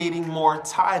more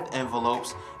tithe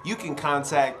envelopes, you can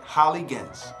contact Holly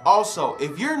Gens. Also,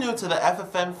 if you're new to the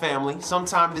FFM family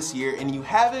sometime this year and you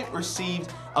haven't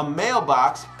received a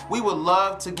mailbox, we would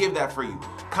love to give that for you.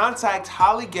 Contact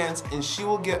Holly Gens and she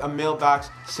will get a mailbox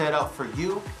set up for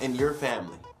you and your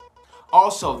family.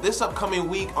 Also, this upcoming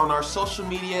week on our social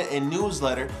media and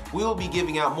newsletter, we will be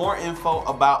giving out more info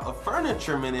about a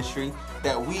furniture ministry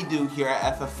that we do here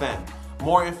at FFM.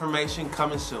 More information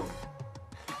coming soon.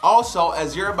 Also,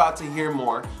 as you're about to hear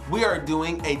more, we are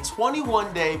doing a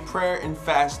 21-day prayer and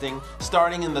fasting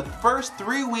starting in the first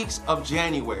 3 weeks of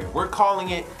January. We're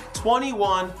calling it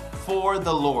 21 for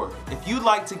the Lord. If you'd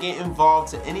like to get involved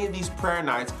to any of these prayer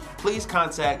nights, please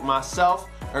contact myself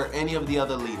or any of the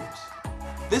other leaders.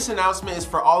 This announcement is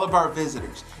for all of our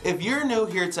visitors. If you're new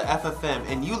here to FFM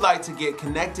and you'd like to get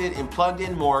connected and plugged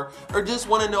in more, or just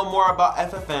want to know more about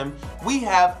FFM, we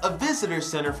have a visitor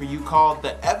center for you called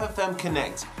the FFM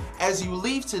Connect. As you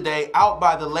leave today out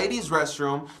by the ladies'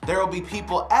 restroom, there will be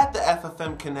people at the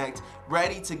FFM Connect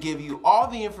ready to give you all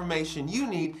the information you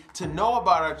need to know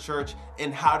about our church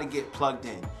and how to get plugged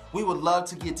in. We would love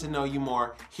to get to know you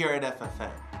more here at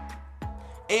FFM.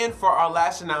 And for our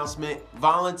last announcement,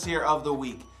 Volunteer of the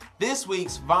Week. This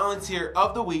week's Volunteer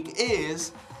of the Week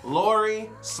is Lori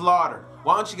Slaughter.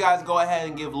 Why don't you guys go ahead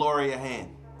and give Lori a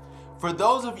hand? For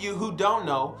those of you who don't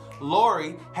know,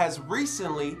 Lori has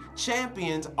recently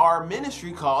championed our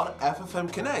ministry called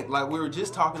FFM Connect, like we were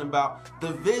just talking about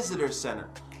the Visitor Center.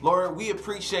 Lori, we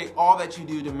appreciate all that you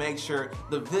do to make sure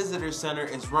the Visitor Center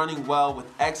is running well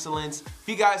with excellence. If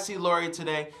you guys see Lori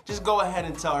today, just go ahead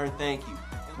and tell her thank you.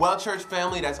 Well, church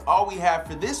family, that's all we have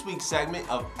for this week's segment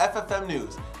of FFM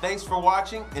News. Thanks for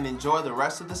watching and enjoy the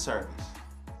rest of the service.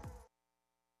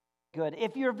 Good.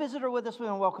 If you're a visitor with us, we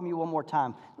want to welcome you one more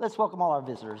time. Let's welcome all our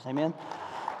visitors. Amen.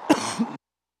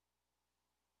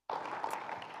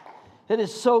 It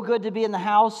is so good to be in the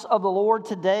house of the Lord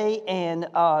today, and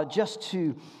just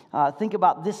to think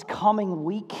about this coming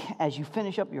week as you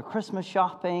finish up your Christmas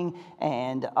shopping,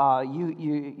 and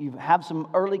you have some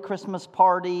early Christmas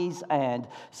parties and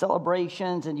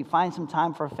celebrations, and you find some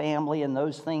time for family and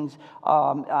those things.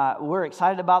 We're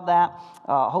excited about that.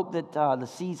 Hope that the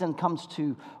season comes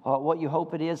to what you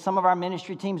hope it is. Some of our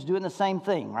ministry teams doing the same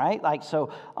thing, right?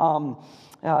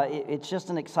 It's just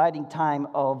an exciting time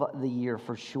of the year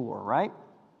for sure, right?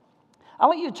 I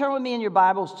want you to turn with me in your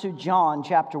Bibles to John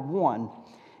chapter 1.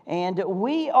 And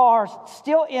we are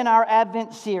still in our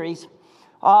Advent series.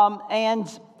 The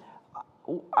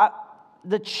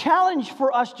challenge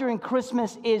for us during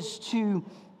Christmas is to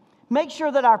make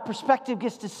sure that our perspective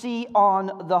gets to see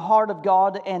on the heart of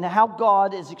God and how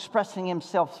God is expressing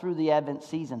himself through the Advent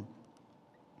season.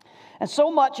 And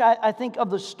so much, I think, of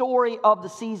the story of the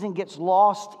season gets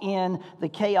lost in the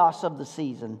chaos of the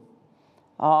season.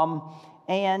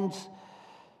 And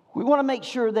we want to make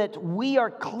sure that we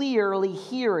are clearly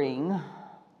hearing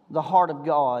the heart of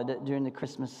God during the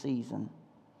Christmas season.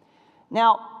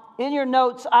 Now, in your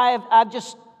notes, I've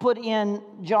just put in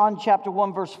John chapter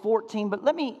 1, verse 14, but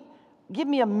give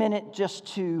me a minute just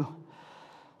to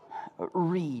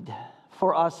read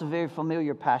for us a very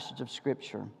familiar passage of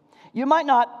Scripture. You might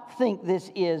not think this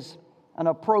is an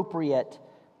appropriate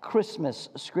Christmas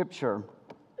scripture,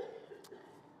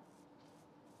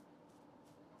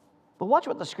 but watch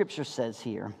what the scripture says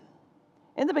here.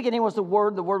 In the beginning was the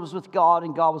Word was with God,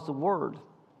 and God was the Word.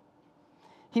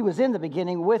 He was in the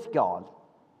beginning with God.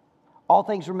 All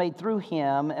things were made through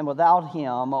him, and without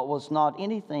him was not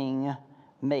anything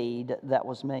made that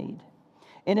was made.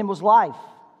 In him was life.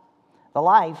 The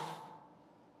life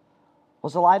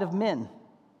was the light of men.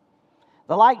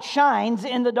 The light shines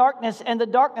in the darkness, and the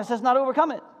darkness has not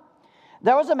overcome it.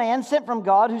 There was a man sent from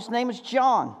God whose name is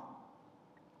John.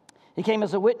 He came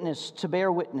as a witness to bear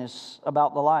witness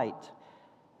about the light,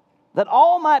 that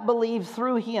all might believe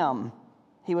through him.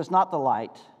 He was not the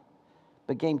light,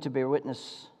 but came to bear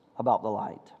witness about the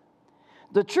light.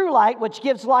 The true light, which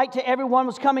gives light to everyone,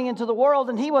 was coming into the world,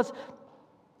 and he was,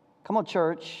 come on,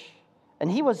 church, and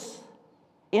he was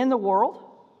in the world.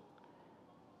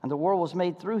 And the world was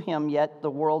made through him, yet the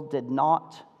world did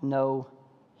not know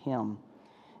him.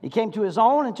 He came to his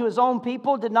own, and to his own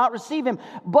people did not receive him.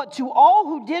 But to all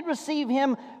who did receive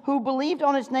him, who believed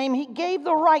on his name, he gave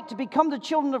the right to become the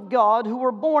children of God, who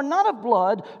were born not of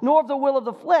blood, nor of the will of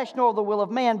the flesh, nor of the will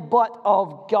of man, but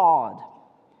of God.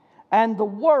 And the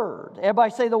Word,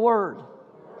 everybody say the Word,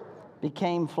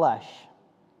 became flesh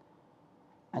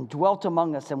and dwelt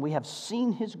among us, and we have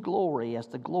seen his glory as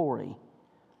the glory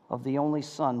of the only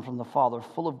Son from the Father,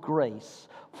 full of grace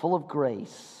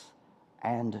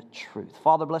and truth.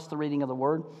 Father, bless the reading of the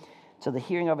word, to the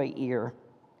hearing of our ear,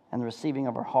 and the receiving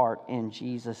of our heart in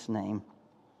Jesus' name.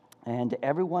 And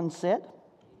everyone said?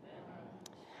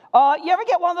 You ever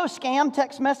get one of those scam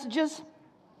text messages?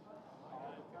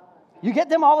 You get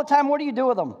them all the time. What do you do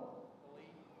with them?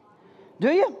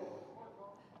 Do you?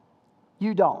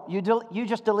 You don't. You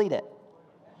just delete it.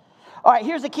 All right,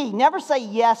 here's the key. Never say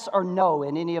yes or no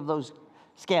in any of those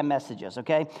scam messages,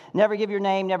 okay? Never give your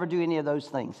name, never do any of those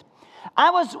things. I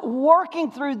was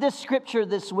working through this scripture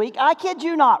this week. I kid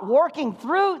you not, working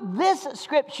through this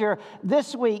scripture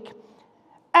this week,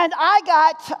 and I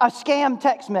got a scam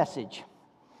text message.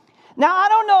 Now, I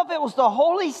don't know if it was the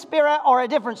Holy Spirit or a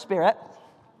different spirit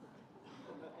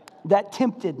that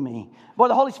tempted me. Well,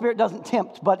 the Holy Spirit doesn't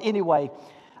tempt, but anyway,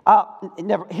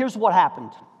 here's what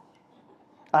happened.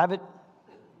 I have it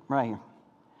right here.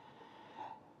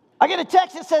 I get a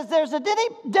text that says, there's a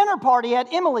dinner party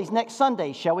at Emily's next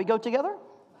Sunday. Shall we go together?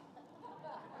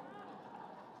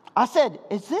 I said,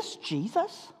 is this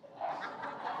Jesus?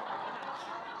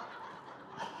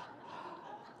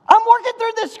 I'm working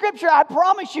through this scripture. I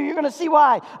promise you, you're going to see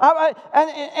why.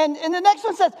 And the next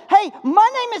one says, hey,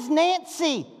 my name is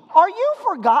Nancy. Are you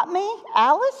forgot me,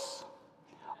 Alice?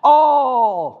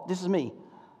 Oh, this is me.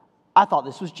 I thought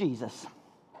this was Jesus.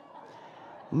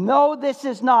 No, this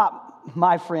is not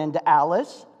my friend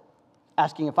Alice,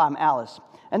 asking if I'm Alice.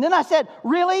 And then I said,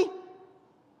 really?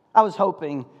 I was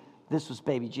hoping this was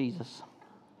baby Jesus.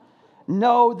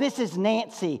 No, this is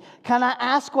Nancy. Can I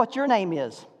ask what your name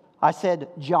is? I said,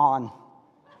 John.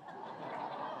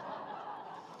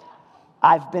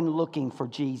 I've been looking for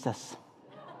Jesus.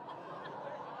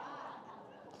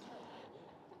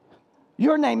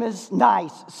 Your name is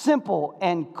nice, simple,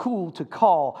 and cool to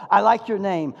call. I like your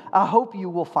name. I hope you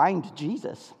will find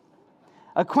Jesus.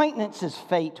 Acquaintance is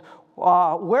fate.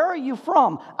 Where are you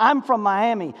from? I'm from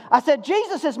Miami. I said,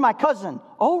 Jesus is my cousin.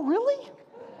 Oh, really?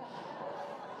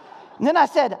 And then I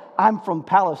said, I'm from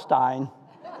Palestine.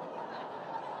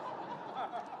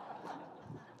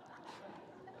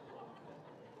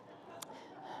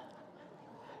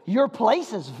 Your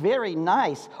place is very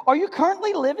nice. Are you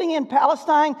currently living in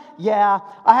Palestine? Yeah,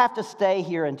 I have to stay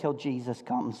here until Jesus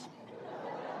comes.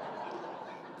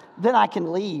 Then I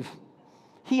can leave.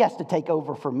 He has to take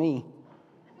over for me.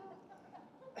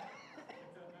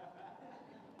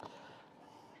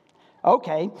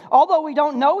 Okay, although we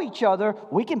don't know each other,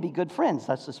 we can be good friends.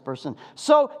 That's this person.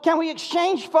 So can we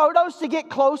exchange photos to get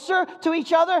closer to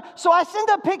each other? So I send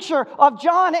a picture of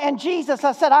John and Jesus.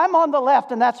 I said, I'm on the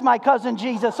left, and that's my cousin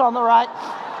Jesus on the right.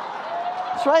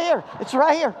 It's right here. It's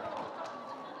right here.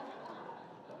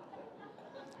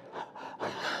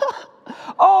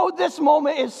 Oh, this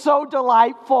moment is so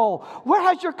delightful. Where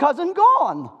has your cousin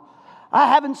gone? I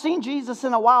haven't seen Jesus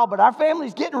in a while, but our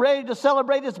family's getting ready to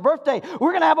celebrate his birthday.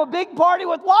 We're going to have a big party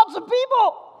with lots of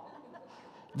people.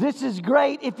 This is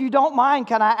great. If you don't mind,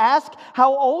 can I ask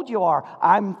how old you are?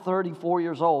 I'm 34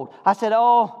 years old. I said,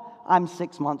 oh, I'm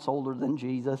 6 months older than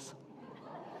Jesus.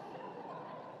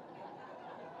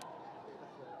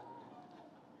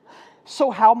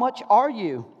 So how much are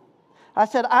you? I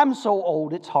said, I'm so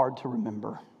old, it's hard to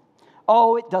remember.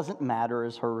 Oh, it doesn't matter,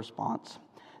 is her response.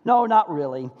 No, not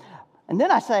really. And then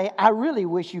I say, I really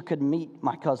wish you could meet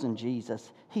my cousin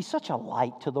Jesus. He's such a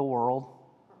light to the world.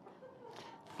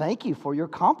 Thank you for your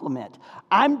compliment.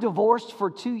 I'm divorced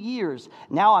for 2 years.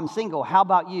 Now I'm single. How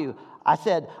about you? I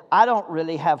said, I don't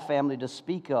really have family to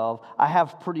speak of. I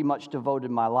have pretty much devoted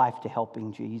my life to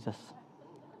helping Jesus.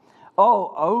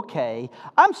 Oh, okay.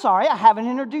 I'm sorry, I haven't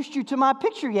introduced you to my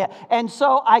picture yet. And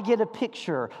so I get a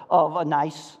picture of a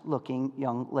nice-looking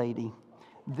young lady.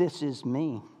 This is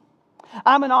me.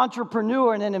 I'm an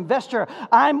entrepreneur and an investor.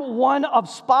 I'm one of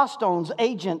Spa Stone's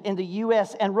agent in the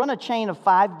U.S. and run a chain of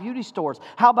 5 beauty stores.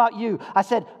 How about you? I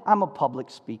said, I'm a public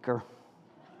speaker.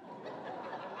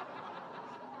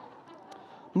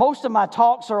 Most of my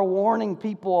talks are warning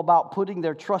people about putting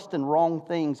their trust in wrong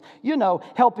things. You know,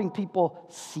 helping people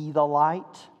see the light.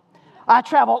 I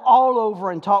travel all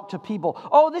over and talk to people.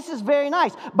 Oh, this is very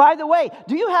nice. By the way,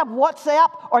 do you have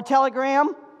WhatsApp or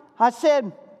Telegram? I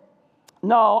said,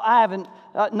 no, I haven't,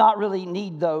 not really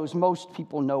need those. Most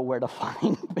people know where to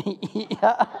find me.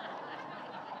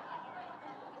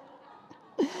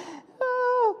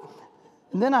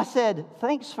 And then I said,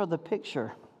 thanks for the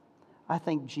picture. I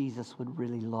think Jesus would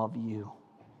really love you.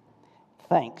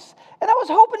 Thanks. And I was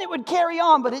hoping it would carry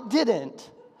on, but it didn't.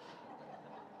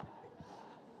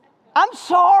 I'm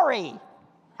sorry.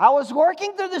 I was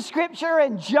working through the scripture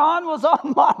and John was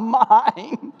on my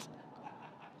mind.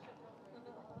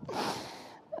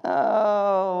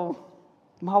 Oh,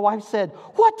 my wife said,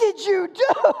 what did you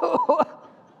do?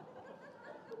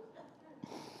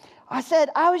 I said,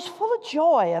 I was full of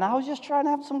joy, and I was just trying to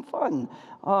have some fun.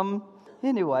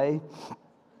 Anyway,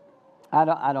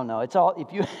 I don't know. It's all,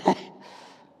 if you,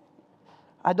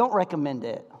 I don't recommend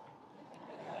it.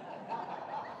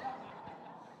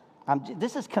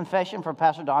 This is confession from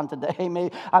Pastor Don today. We're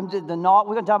going to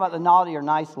talk about the naughty or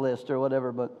nice list or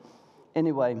whatever, but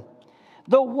anyway.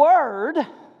 The Word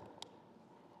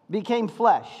became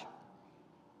flesh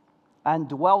and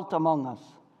dwelt among us.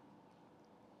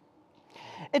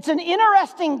 It's an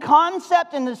interesting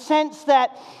concept in the sense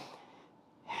that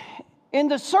in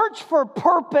the search for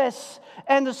purpose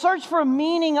and the search for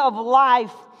meaning of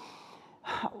life,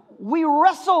 we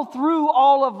wrestle through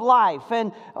all of life.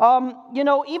 And,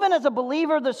 even as a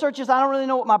believer, the search is, I don't really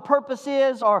know what my purpose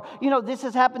is, or, this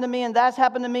has happened to me and that's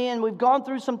happened to me, and we've gone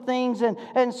through some things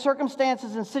and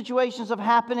circumstances and situations of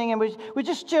happening, and we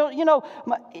just still,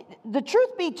 the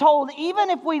truth be told, even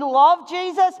if we love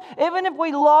Jesus, even if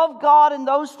we love God and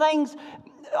those things,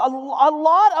 a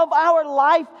lot of our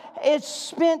life is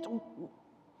spent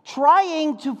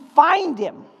trying to find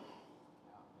Him.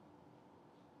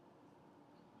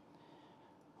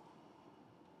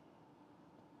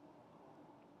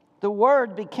 The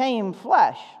Word became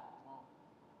flesh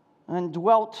and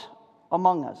dwelt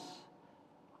among us.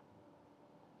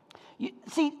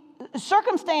 See,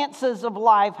 circumstances of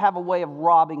life have a way of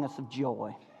robbing us of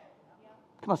joy.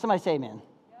 Come on, somebody say amen.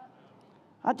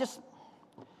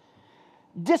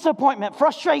 Disappointment,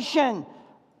 frustration,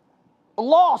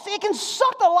 loss, it can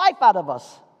suck the life out of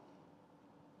us.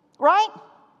 Right?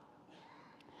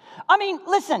 I mean,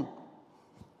 listen.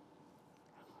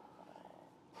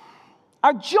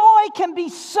 Our joy can be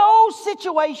so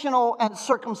situational and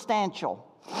circumstantial.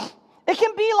 It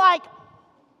can be like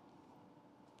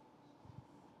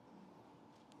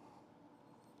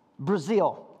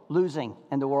Brazil losing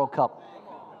in the World Cup.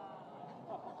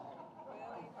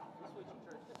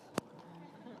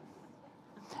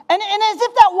 And as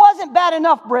if that wasn't bad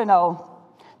enough, Breno,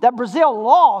 that Brazil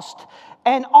lost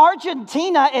and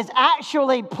Argentina is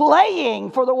actually playing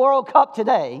for the World Cup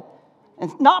today.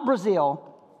 It's not Brazil.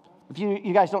 If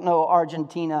you guys don't know,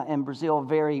 Argentina and Brazil,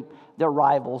 they're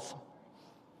rivals.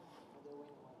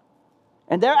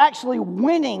 And they're actually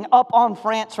winning up on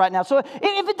France right now. So if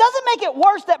it doesn't make it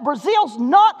worse that Brazil's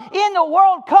not in the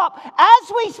World Cup,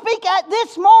 as we speak at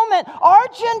this moment,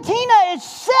 Argentina is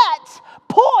set,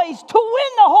 poised to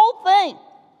win the whole thing.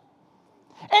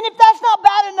 And if that's not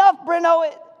bad enough,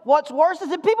 Breno, what's worse is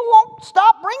that people won't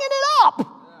stop bringing it up.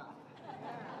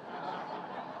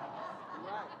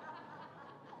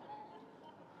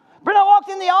 Breno walked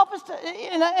in the office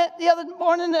the other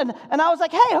morning, and I was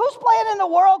like, hey, who's playing in the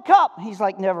World Cup? He's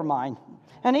like, never mind.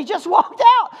 And he just walked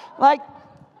out. Like,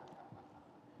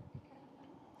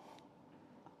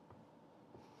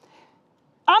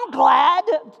 I'm glad,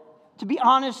 to be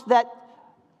honest, that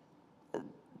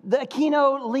the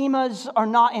Aquino Limas are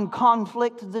not in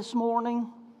conflict this morning.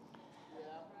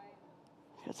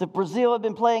 Because if Brazil had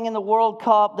been playing in the World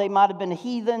Cup, they might have been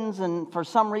heathens and for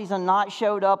some reason not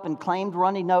showed up and claimed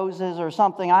runny noses or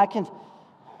something.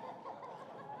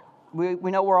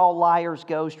 We know where all liars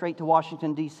go, straight to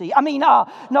Washington, D.C.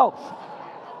 No.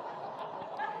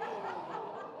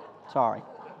 Sorry.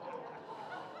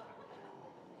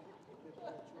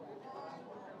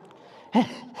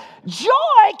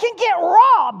 Joy can get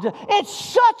robbed. It's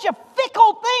such a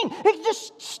fickle thing. It's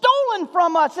just stolen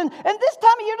from us. And this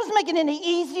time of year doesn't make it any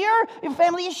easier. Your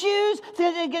family issues,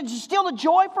 to steal the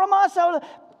joy from us.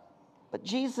 But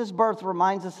Jesus' birth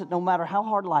reminds us that no matter how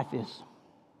hard life is,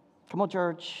 come on,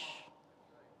 church,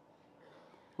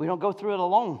 we don't go through it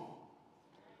alone.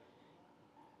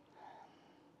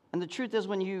 And the truth is,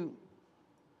 when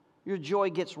your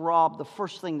joy gets robbed, the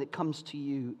first thing that comes to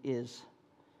you is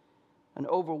an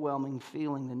overwhelming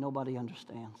feeling that nobody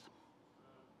understands.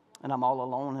 And I'm all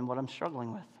alone in what I'm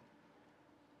struggling with.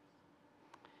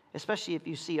 Especially if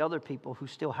you see other people who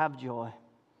still have joy.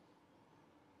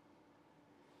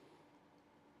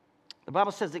 The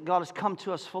Bible says that God has come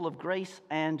to us full of grace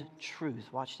and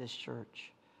truth. Watch this,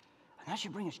 church. And that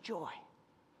should bring us joy.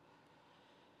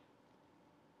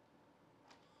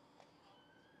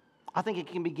 I think it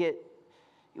can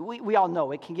we all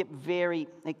know it can get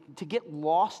to get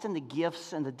lost in the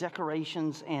gifts and the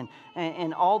decorations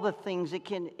and all the things. It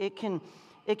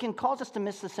can cause us to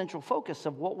miss the central focus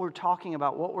of what we're talking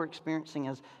about, what we're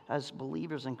experiencing as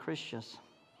believers and Christians.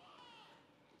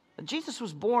 Jesus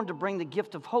was born to bring the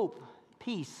gift of hope,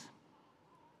 peace,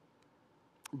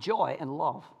 joy, and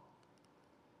love.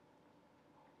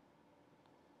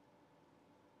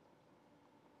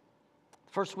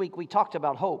 First week we talked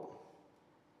about hope.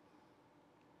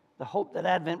 The hope that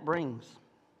Advent brings.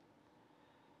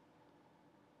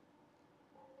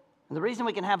 And the reason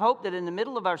we can have hope that in the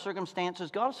middle of our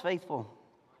circumstances, God is faithful.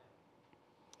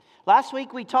 Last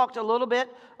week we talked a little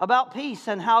bit about peace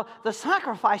and how the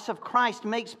sacrifice of Christ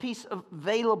makes peace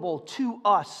available to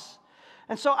us.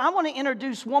 And so I want to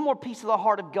introduce one more piece of the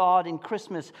heart of God in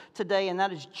Christmas today, and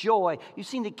that is joy. You've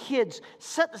seen the kids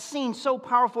set the scene so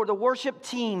powerful. The worship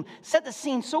team set the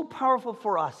scene so powerful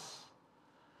for us.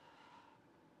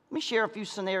 Let me share a few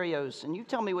scenarios, and you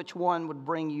tell me which one would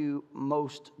bring you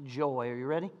most joy. Are you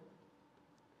ready?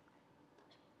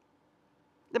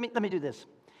 Let me do this.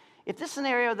 If this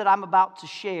scenario that I'm about to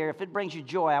share, if it brings you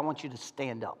joy, I want you to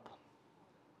stand up.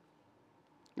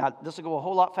 Now, this will go a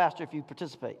whole lot faster if you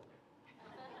participate.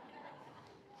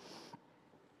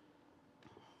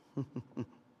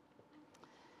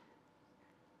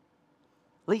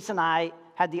 Lisa and I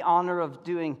had the honor of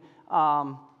doing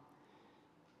John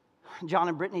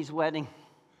and Brittany's wedding.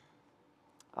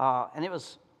 And it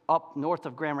was up north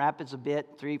of Grand Rapids a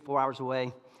bit, 3-4 hours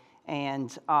away.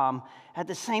 And at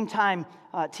the same time,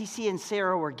 TC and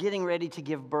Sarah were getting ready to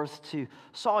give birth to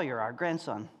Sawyer, our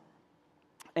grandson.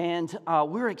 And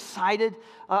we're excited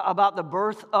about the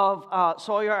birth of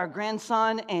Sawyer, our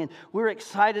grandson, and we're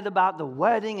excited about the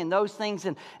wedding and those things.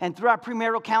 And through our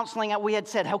premarital counseling, we had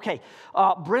said, okay,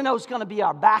 Breno's going to be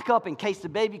our backup in case the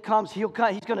baby comes. He's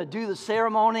going to do the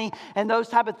ceremony and those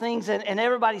type of things. And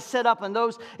everybody's set up and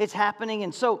it's happening.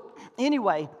 And so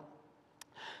anyway,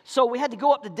 so we had to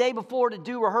go up the day before to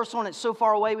do rehearsal, and it's so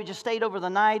far away. We just stayed over the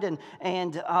night,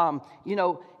 and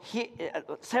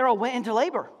Sarah went into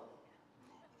labor.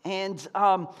 And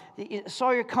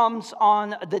Sawyer comes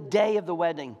on the day of the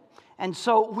wedding. And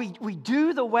so we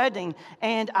do the wedding,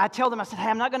 and I tell them, I said, hey,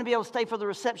 I'm not going to be able to stay for the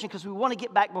reception because we want to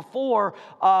get back before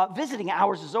visiting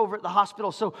hours is over at the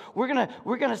hospital. So we're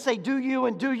gonna say, do you,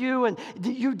 and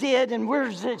you did, and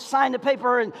we're sign the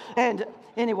paper. And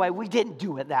anyway, we didn't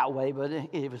do it that way, but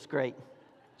it was great.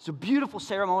 It's a beautiful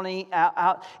ceremony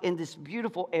out in this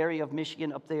beautiful area of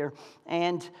Michigan up there.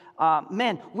 And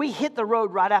man, we hit the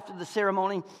road right after the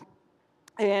ceremony.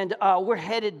 And we're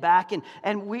headed back,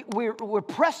 and we're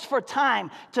pressed for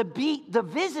time to beat the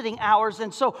visiting hours.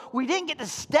 And so we didn't get to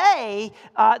stay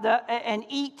and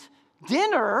eat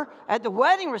dinner at the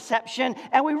wedding reception.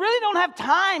 And we really don't have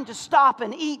time to stop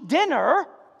and eat dinner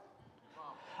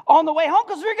on the way home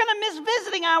because we're going to miss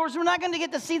visiting hours. We're not going to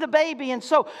get to see the baby. And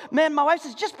so, man, my wife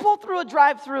says, just pull through a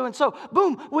drive-through. And so,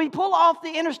 boom, we pull off the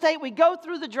interstate. We go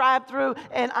through the drive-through.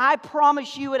 And I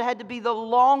promise you it had to be the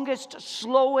longest,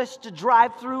 slowest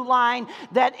drive-through line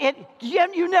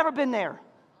you've never been there.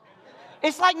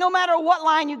 It's like no matter what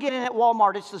line you get in at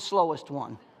Walmart, it's the slowest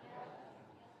one.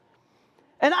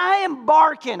 And I am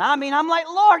barking. I mean, I'm like,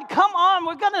 Lord, come on.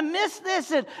 We're going to miss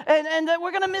this. And we're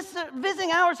going to miss the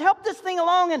visiting hours. Help this thing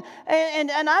along.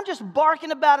 And I'm just barking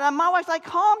about it. And my wife's like,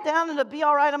 calm down and it'll be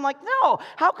all right. I'm like, no.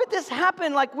 How could this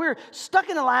happen? Like, we're stuck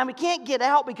in the line. We can't get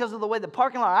out because of the way the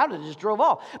parking lot, I would have just drove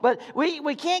off. But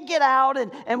we can't get out.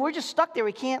 And we're just stuck there.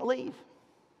 We can't leave.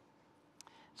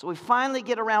 So we finally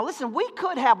get around. Listen, we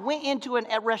could have went into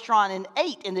a restaurant and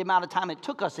ate in the amount of time it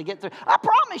took us to get through. I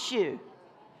promise you.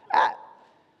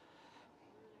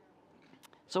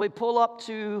 So we pull up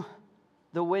to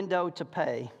the window to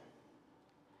pay,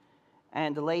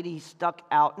 and the lady stuck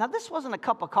out. Now, this wasn't a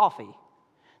cup of coffee.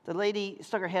 The lady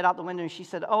stuck her head out the window, and she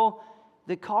said, oh,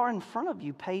 the car in front of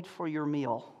you paid for your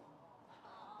meal.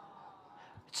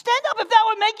 Stand up if that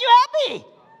would make you happy.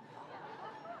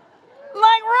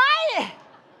 Like, right?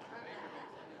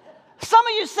 Some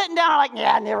of you sitting down are like,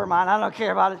 yeah, never mind. I don't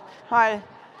care about it. All right.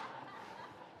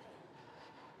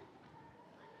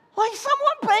 Like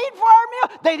someone paid for our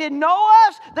meal. They didn't know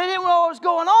us. They didn't know what was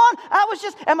going on.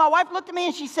 And my wife looked at me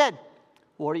and she said,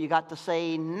 what do you got to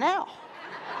say now?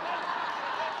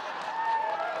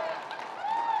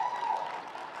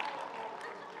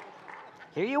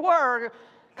 Here you were,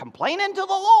 complaining to the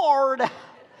Lord.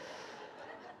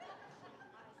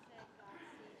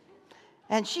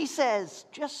 And she says,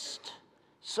 just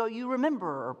so you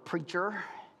remember, preacher,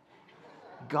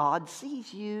 God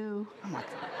sees you. I'm like,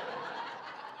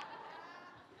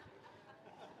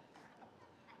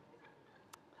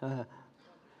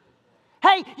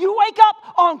 hey, you wake up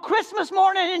on Christmas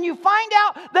morning and you find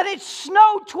out that it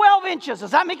snowed 12 inches.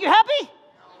 Does that make you happy?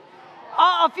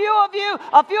 A few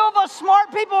of us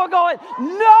smart people are going,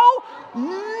 no,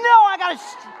 I got to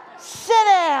sit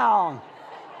down.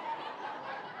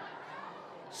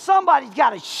 Somebody's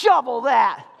got to shovel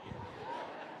that.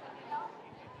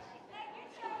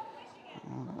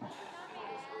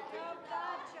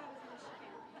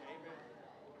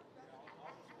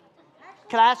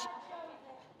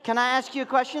 Can I ask you a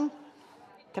question?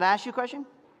 Can I ask you a question?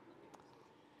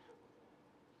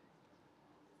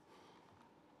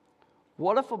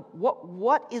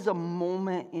 What is a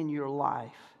moment in your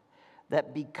life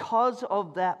that because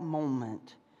of that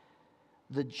moment,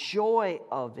 the joy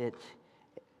of it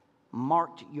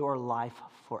marked your life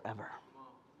forever?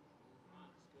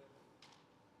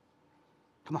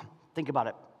 Come on, think about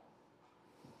it.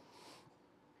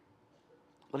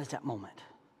 What is that moment?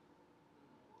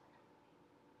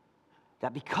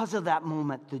 That because of that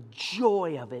moment, the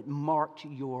joy of it marked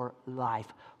your life.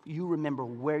 You remember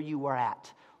where you were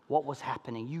at, what was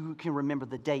happening. You can remember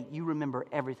the date. You remember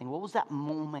everything. What was that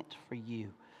moment for you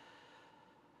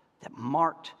that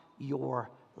marked your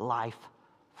life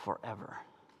forever?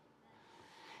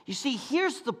 You see,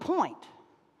 here's the point.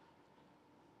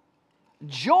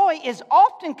 Joy is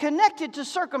often connected to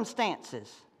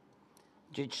circumstances.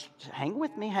 Just hang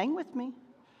with me, hang with me.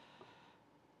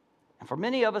 And for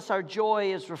many of us, our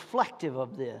joy is reflective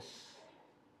of this.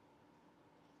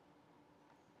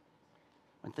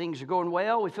 When things are going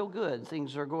well, we feel good.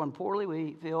 Things are going poorly,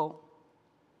 we feel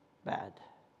bad.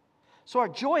 So our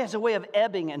joy has a way of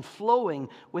ebbing and flowing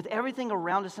with everything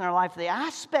around us in our life. The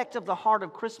aspect of the heart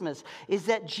of Christmas is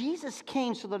that Jesus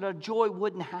came so that our joy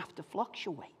wouldn't have to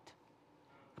fluctuate.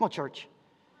 Come on, church.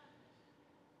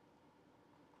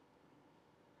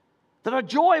 That our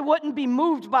joy wouldn't be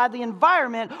moved by the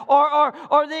environment or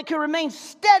that it could remain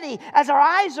steady as our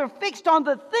eyes are fixed on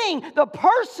the thing, the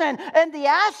person, and the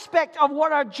aspect of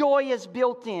what our joy is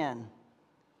built in.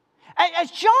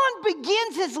 As John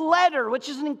begins his letter, which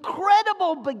is an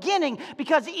incredible beginning,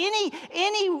 because any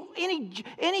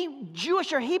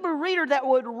Jewish or Hebrew reader that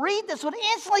would read this would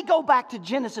instantly go back to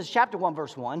Genesis chapter 1,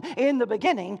 verse 1. In the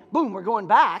beginning, boom, we're going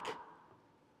back.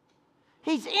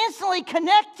 He's instantly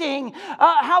connecting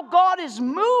how God is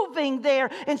moving there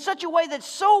in such a way that's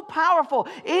so powerful.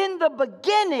 In the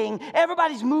beginning,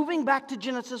 everybody's moving back to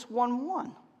Genesis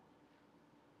 1:1.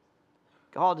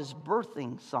 God is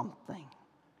birthing something.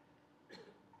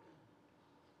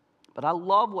 But I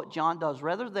love what John does.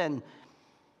 Rather than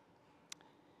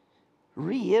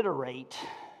reiterate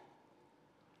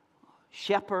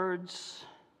shepherds,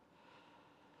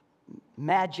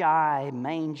 magi,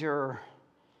 manger,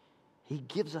 he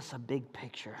gives us a big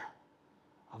picture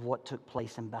of what took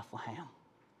place in Bethlehem.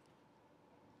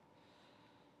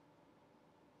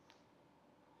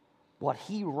 What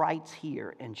he writes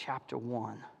here in chapter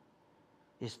 1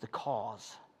 is the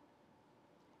cause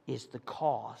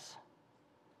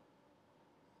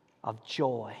of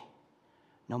joy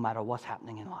no matter what's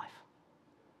happening in life.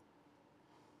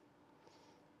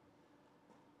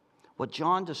 What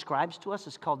John describes to us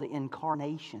is called the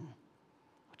incarnation.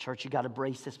 Church, you got to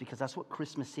brace this because that's what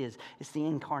Christmas is. It's the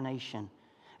incarnation.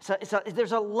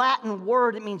 There's a Latin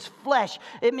word. It means flesh.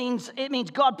 It means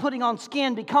God putting on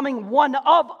skin, becoming one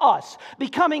of us.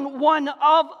 Becoming one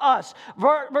of us.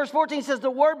 Verse 14 says the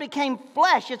word became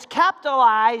flesh. It's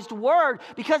capitalized word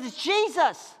because it's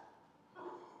Jesus.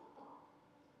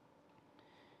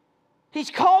 He's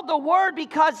called the Word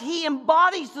because he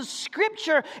embodies the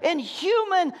Scripture in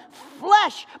human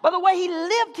flesh by the way he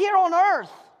lived here on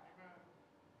earth.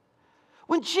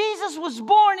 When Jesus was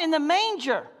born in the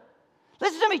manger,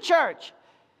 listen to me, church,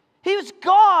 he was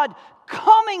God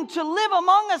coming to live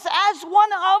among us as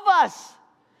one of us.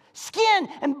 Skin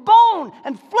and bone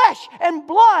and flesh and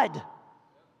blood.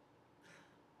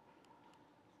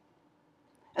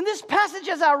 And this passage,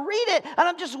 as I read it, and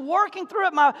I'm just working through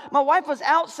it, my wife was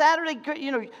out Saturday,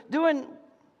 doing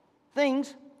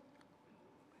things.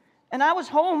 And I was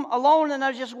home alone, and I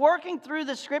was just working through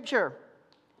the Scripture.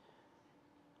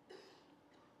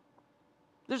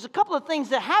 There's a couple of things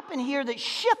that happen here that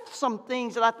shift some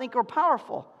things that I think are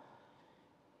powerful.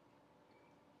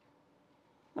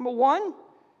 Number one,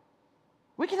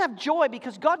 we can have joy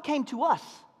because God came to us.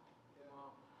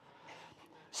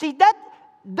 See, that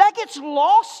gets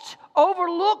lost,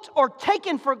 overlooked, or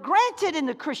taken for granted in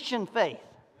the Christian faith.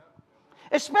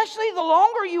 Especially the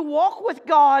longer you walk with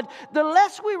God, the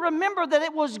less we remember that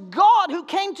it was God who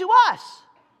came to us.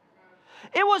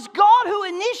 It was God who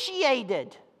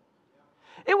initiated.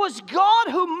 It was God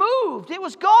who moved. It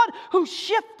was God who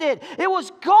shifted. It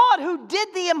was God who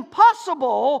did the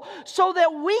impossible so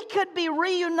that we could be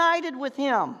reunited with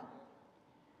Him.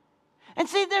 And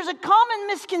see, there's a common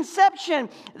misconception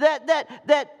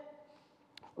that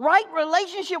right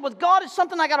relationship with God is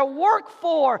something I got to work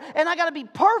for, and I got to be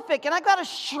perfect, and I got to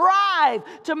strive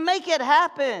to make it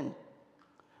happen.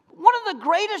 One of the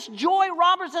greatest joy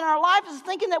robbers in our life is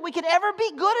thinking that we could ever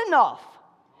be good enough.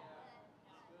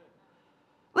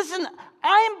 Listen,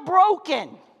 I am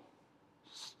broken.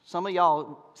 Some of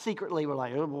y'all secretly were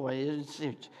like, oh boy, he's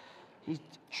a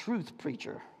truth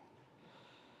preacher.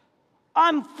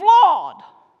 I'm flawed.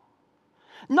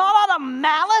 Not out of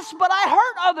malice, but I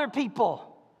hurt other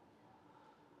people.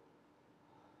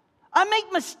 I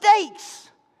make mistakes.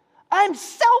 I'm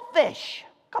selfish.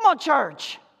 Come on,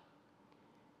 church.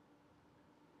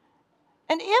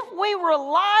 And if we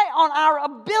rely on our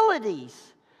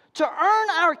abilities to earn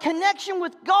our connection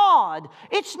with God,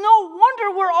 it's no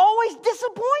wonder we're always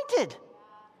disappointed.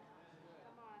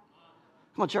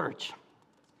 Come on, church.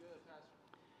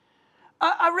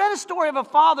 I read a story of a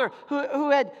father who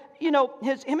had, him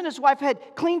and his wife had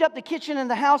cleaned up the kitchen and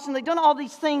the house, and they'd done all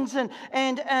these things, and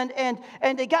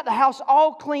they got the house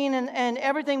all clean, and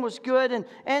everything was good,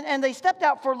 and they stepped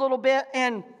out for a little bit,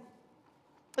 and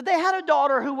they had a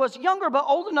daughter who was younger but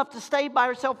old enough to stay by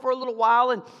herself for a little while,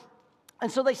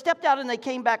 and so they stepped out and they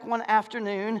came back one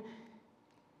afternoon,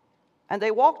 and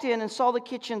they walked in and saw the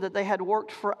kitchen that they had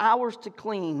worked for hours to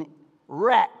clean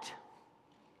wrecked.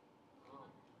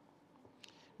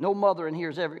 No mother in here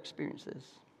has ever experienced this.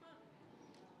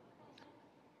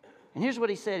 And here's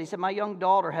what he said. He said, my young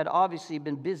daughter had obviously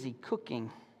been busy cooking,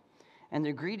 and the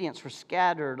ingredients were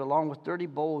scattered along with dirty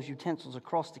bowls, utensils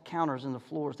across the counters and the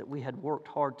floors that we had worked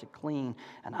hard to clean,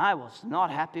 and I was not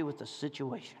happy with the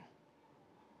situation.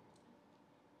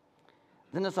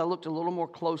 Then as I looked a little more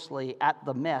closely at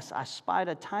the mess, I spied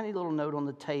a tiny little note on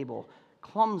the table,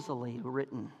 clumsily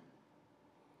written,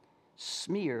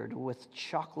 smeared with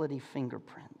chocolatey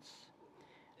fingerprints.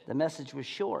 The message was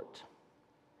short,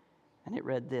 and it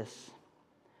read this: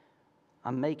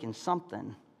 I'm making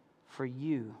something for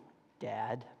you,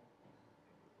 Dad.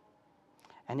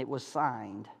 And it was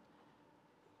signed,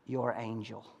 Your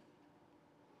Angel.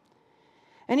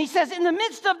 And he says, in the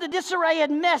midst of the disarray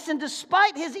and mess, and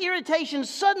despite his irritation,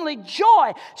 suddenly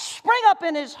joy sprang up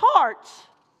in his heart,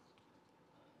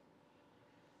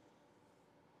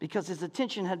 because his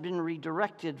attention had been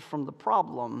redirected from the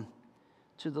problem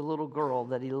to the little girl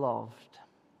that he loved.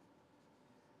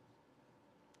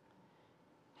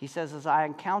 He says, as I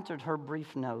encountered her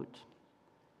brief note,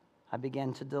 I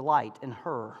began to delight in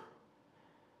her.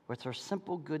 With her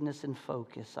simple goodness and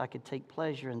focus, I could take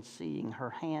pleasure in seeing her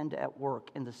hand at work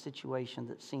in the situation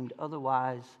that seemed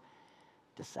otherwise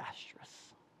disastrous.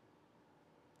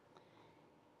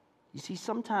 You see,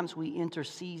 sometimes we enter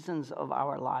seasons of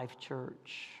our life,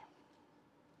 church,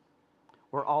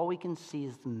 where all we can see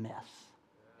is the mess.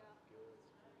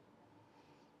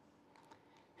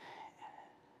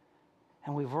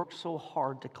 And we've worked so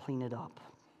hard to clean it up,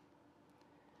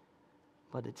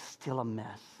 but it's still a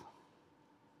mess.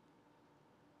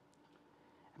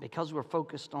 And because we're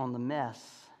focused on the mess,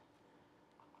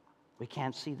 we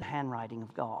can't see the handwriting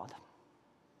of God.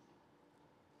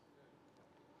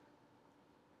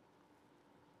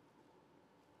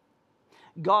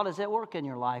 God is at work in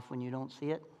your life when you don't see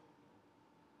it.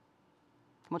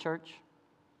 Come on, church.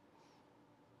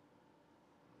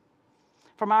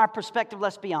 From our perspective,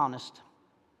 let's be honest.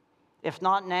 If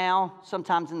not now,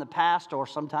 sometimes in the past or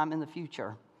sometime in the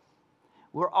future,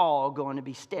 we're all going to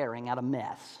be staring at a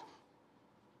mess.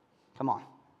 Come on.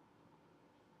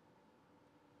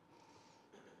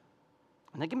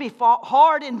 And it can be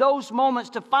hard in those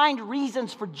moments to find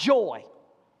reasons for joy.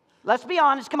 Let's be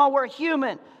honest. Come on, we're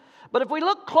human. But if we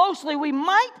look closely, we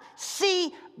might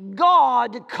see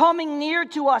God coming near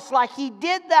to us like He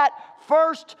did that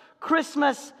first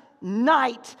Christmas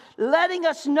night, letting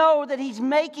us know that He's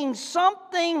making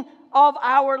something of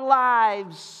our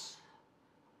lives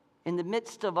in the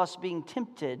midst of us being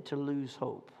tempted to lose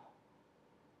hope.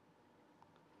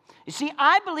 You see,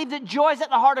 I believe that joy is at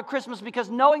the heart of Christmas because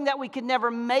knowing that we could never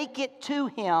make it to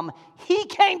Him, He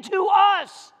came to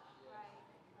us.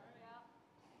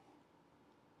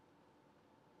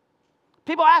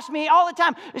 People ask me all the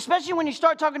time, especially when you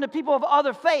start talking to people of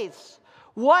other faiths,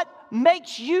 what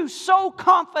makes you so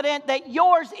confident that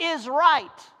yours is right?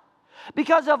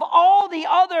 Because of all the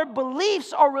other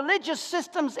beliefs or religious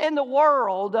systems in the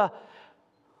world,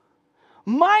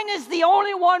 mine is the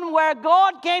only one where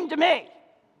God came to me.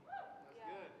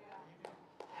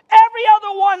 Every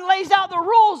other one lays out the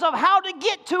rules of how to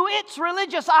get to its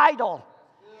religious idol.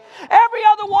 Every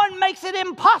other one makes it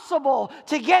impossible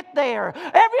to get there.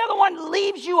 Every other one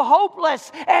leaves you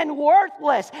hopeless and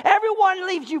worthless. Everyone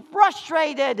leaves you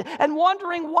frustrated and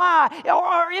wondering why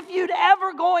or if you'd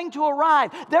ever going to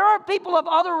arrive. There are people of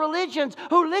other religions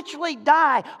who literally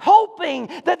die hoping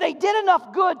that they did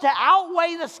enough good to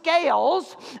outweigh the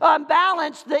scales,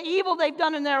 balance the evil they've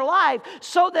done in their life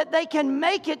so that they can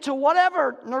make it to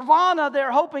whatever nirvana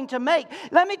they're hoping to make.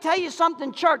 Let me tell you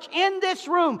something, church. In this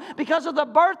room, because of the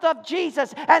birth of Jesus,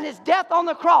 Jesus and His death on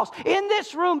the cross. In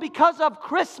this room, because of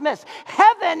Christmas,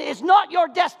 heaven is not your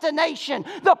destination.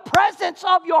 The presence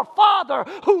of your Father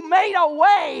who made a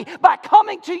way by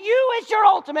coming to you is your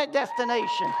ultimate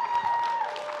destination.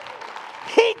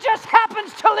 He just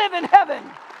happens to live in heaven.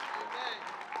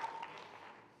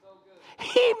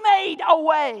 He made a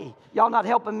way. Y'all not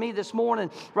helping me this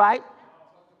morning, right?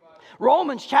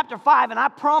 Romans chapter 5, and I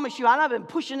promise you, and I've been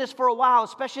pushing this for a while,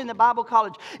 especially in the Bible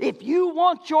college. If you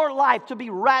want your life to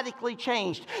be radically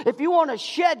changed, if you want to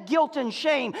shed guilt and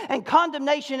shame and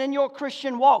condemnation in your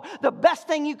Christian walk, the best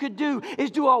thing you could do is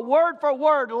do a word for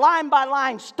word, line by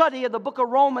line study of the book of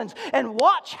Romans and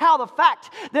watch how the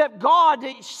fact that God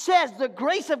says the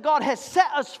grace of God has set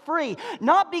us free,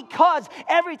 not because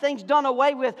everything's done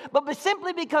away with, but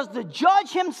simply because the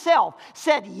judge himself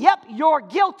said, yep, you're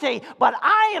guilty, but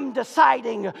I am deciding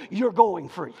you're going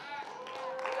free.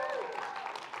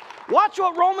 Watch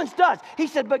what Romans does. He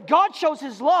said, but God shows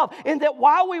His love in that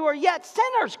while we were yet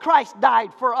sinners, Christ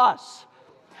died for us.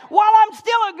 While I'm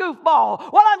still a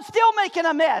goofball, while I'm still making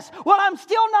a mess, while I'm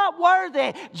still not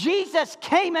worthy, Jesus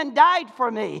came and died for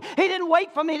me. He didn't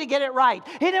wait for me to get it right.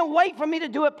 He didn't wait for me to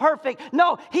do it perfect.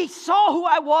 No, He saw who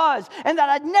I was and that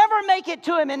I'd never make it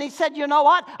to Him. And He said, you know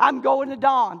what? I'm going to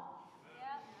dawn.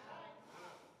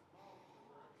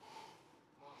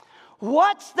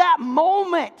 What's that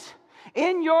moment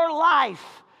in your life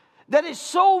that is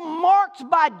so marked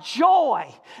by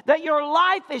joy that your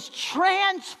life is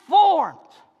transformed?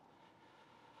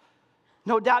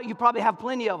 No doubt you probably have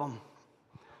plenty of them.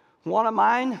 One of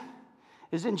mine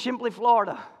is in Chipley,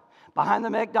 Florida, behind the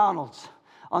McDonald's,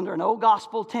 under an old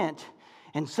gospel tent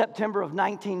in September of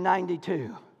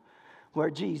 1992, where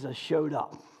Jesus showed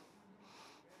up.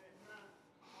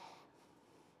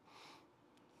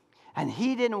 And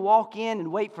He didn't walk in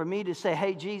and wait for me to say,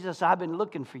 hey, Jesus, I've been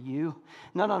looking for you.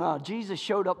 No. Jesus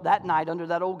showed up that night under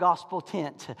that old gospel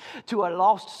tent to a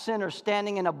lost sinner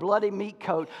standing in a bloody meat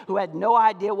coat who had no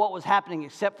idea what was happening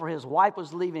except for his wife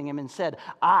was leaving him and said,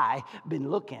 I've been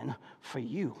looking for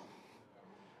you.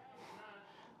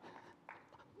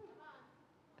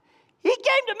 He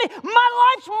came to me.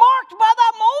 My life's marked by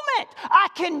that moment. I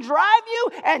can drive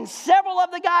you and several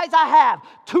of the guys I have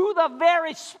to the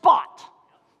very spot.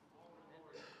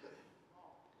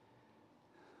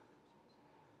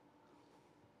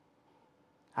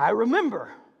 I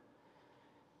remember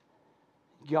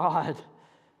God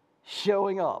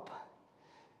showing up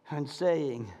and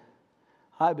saying,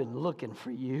 I've been looking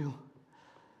for you.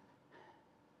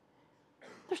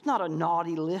 There's not a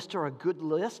naughty list or a good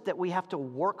list that we have to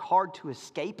work hard to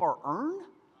escape or earn.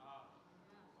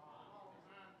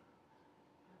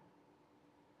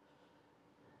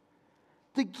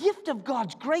 The gift of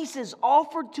God's grace is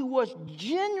offered to us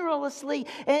generously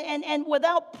and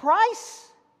without price,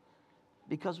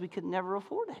 because we could never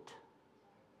afford it.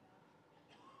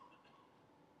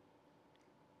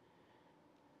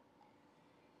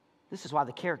 This is why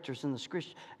the characters in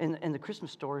the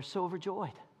Christmas story are so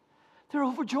overjoyed. They're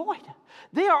overjoyed.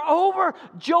 They are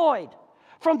overjoyed.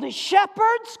 From the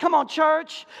shepherds, come on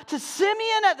church, to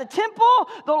Simeon at the temple,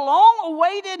 the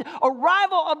long-awaited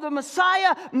arrival of the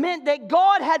Messiah meant that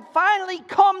God had finally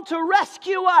come to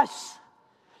rescue us.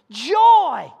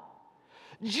 Joy.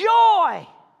 Joy.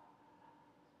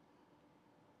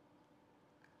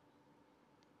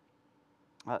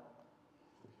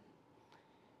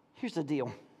 Here's the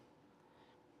deal.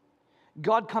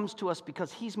 God comes to us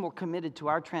because He's more committed to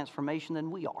our transformation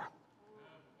than we are.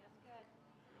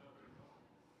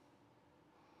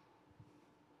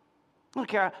 I don't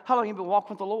care how long you've been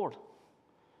walking with the Lord.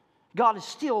 God is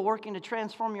still working to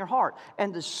transform your heart.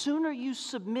 And the sooner you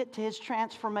submit to His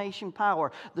transformation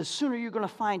power, the sooner you're going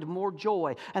to find more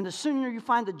joy. And the sooner you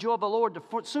find the joy of the Lord,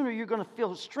 the sooner you're going to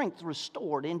feel strength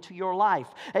restored into your life.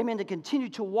 Amen. To continue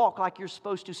to walk like you're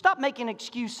supposed to. Stop making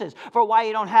excuses for why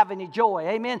you don't have any joy.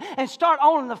 Amen. And start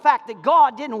owning the fact that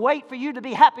God didn't wait for you to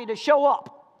be happy to show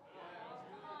up.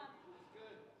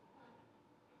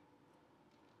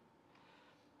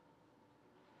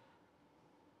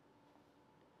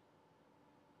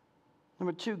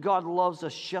 Number two, God loves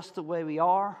us just the way we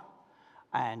are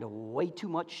and way too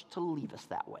much to leave us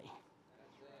that way.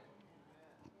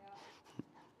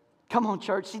 Come on,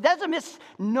 church. See, that's a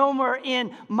misnomer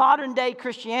in modern day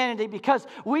Christianity because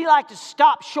we like to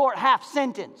stop short half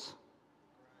sentence.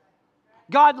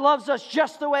 God loves us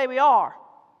just the way we are.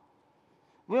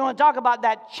 We want to talk about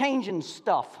that changing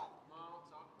stuff.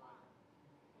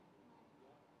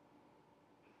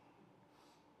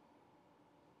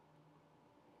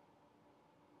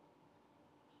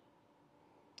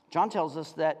 John tells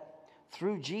us that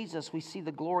through Jesus we see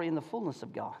the glory and the fullness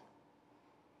of God.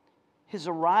 His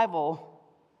arrival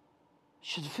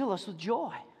should fill us with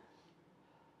joy.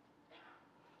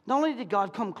 Not only did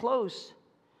God come close,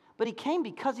 but he came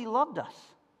because he loved us.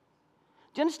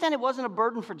 Do you understand it wasn't a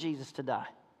burden for Jesus to die?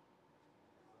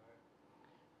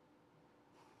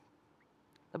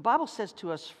 The Bible says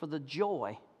to us, for the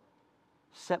joy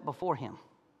set before him,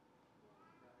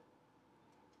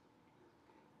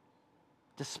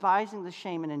 despising the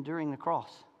shame and enduring the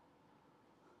cross.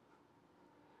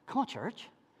 Come on, church.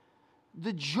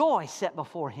 The joy set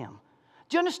before him.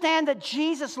 Do you understand that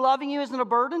Jesus loving you isn't a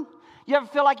burden? You ever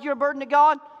feel like you're a burden to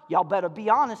God? Y'all better be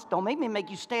honest. Don't make me make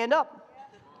you stand up.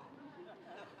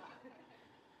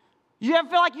 You ever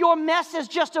feel like your mess is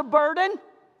just a burden?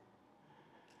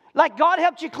 Like God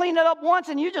helped you clean it up once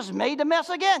and you just made the mess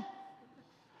again?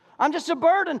 I'm just a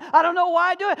burden. I don't know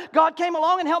why I do it. God came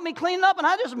along and helped me clean it up, and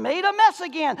I just made a mess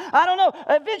again. I don't know.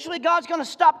 Eventually, God's going to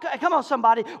stop. Come on,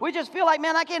 somebody. We just feel like,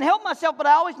 man, I can't help myself, but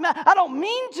I don't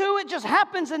mean to. It just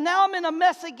happens, and now I'm in a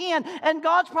mess again. And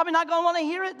God's probably not going to want to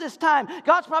hear it this time.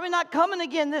 God's probably not coming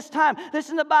again this time.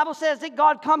 Listen, the Bible says that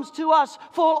God comes to us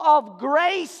full of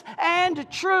grace and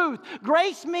truth.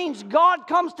 Grace means God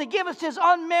comes to give us his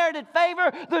unmerited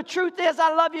favor. The truth is,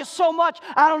 I love you so much,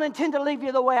 I don't intend to leave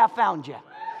you the way I found you.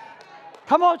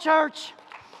 Come on, church.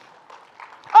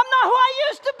 I'm not who I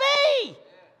used to be.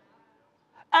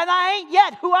 And I ain't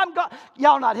yet who I'm going.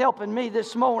 Y'all not helping me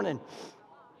this morning.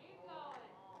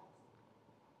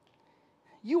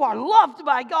 You are loved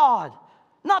by God,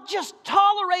 not just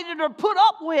tolerated or put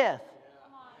up with.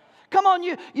 Come on,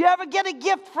 you ever get a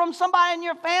gift from somebody in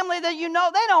your family that you know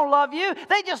they don't love you,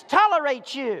 they just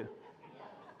tolerate you.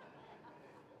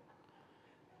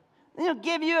 They don't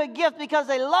give you a gift because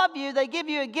they love you. They give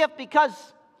you a gift because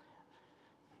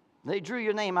they drew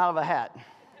your name out of a hat.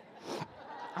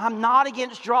 I'm not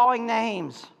against drawing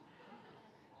names.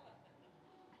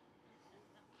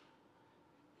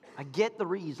 I get the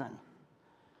reason.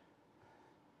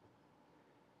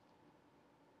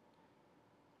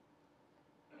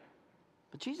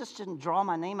 But Jesus didn't draw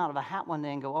my name out of a hat one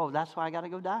day and go, oh, that's why I got to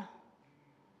go die?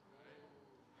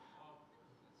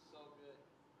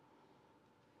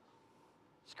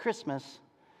 Christmas.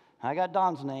 I got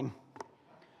Don's name.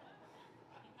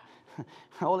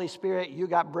 Holy Spirit, you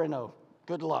got Breno.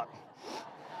 Good luck.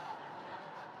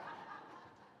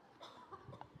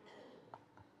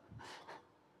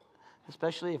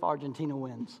 Especially if Argentina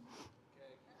wins.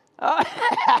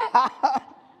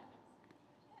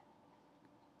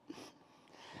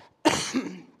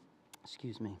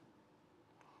 Excuse me.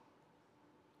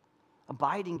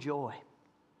 Abiding joy.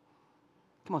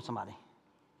 Come on, somebody.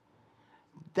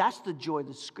 That's the joy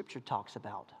that Scripture talks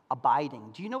about,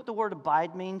 abiding. Do you know what the word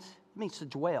abide means? It means to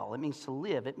dwell. It means to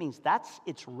live. It means that's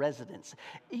its residence.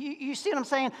 You see what I'm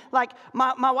saying? Like,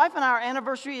 my wife and I, our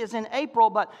anniversary is in April,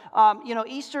 but,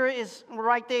 Easter is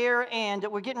right there, and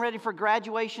we're getting ready for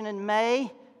graduation in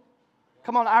May.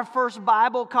 Come on, our first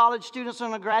Bible college students are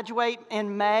going to graduate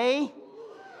in May.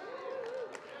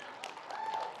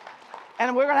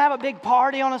 And we're going to have a big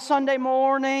party on a Sunday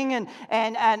morning. And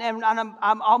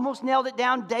I'm almost nailed it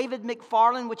down. David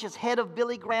McFarland, which is head of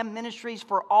Billy Graham Ministries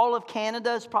for all of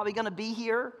Canada, is probably going to be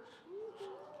here.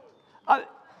 I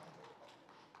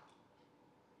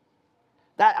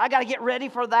got to get ready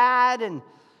for that. And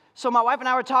so my wife and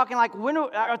I were talking, like, when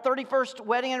our 31st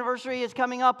wedding anniversary is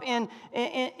coming up in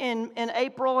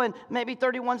April. And maybe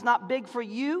 31's not big for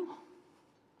you.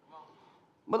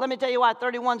 But let me tell you why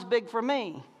 31's big for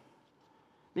me.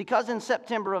 Because in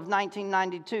September of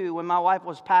 1992, when my wife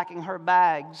was packing her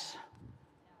bags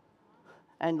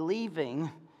and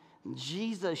leaving,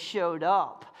 Jesus showed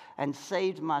up and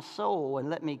saved my soul and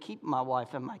let me keep my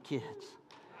wife and my kids.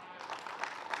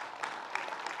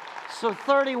 So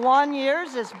 31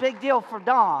 years is a big deal for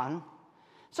Don.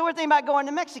 So we're thinking about going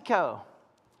to Mexico.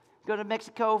 Go to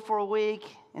Mexico for a week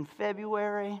in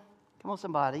February. Come on,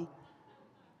 somebody.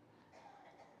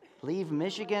 Leave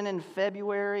Michigan in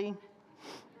February.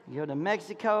 Go to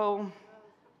Mexico,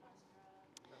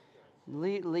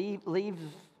 leave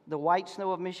the white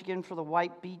snow of Michigan for the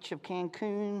white beach of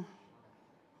Cancun.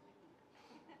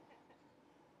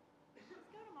 Let's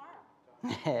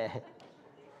go tomorrow.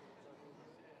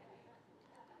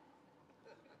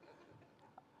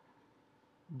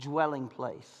 Dwelling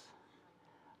place.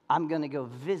 I'm going to go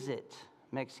visit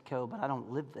Mexico, but I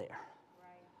don't live there. Right.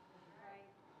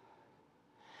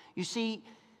 You see,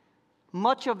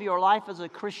 much of your life as a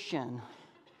Christian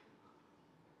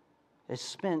is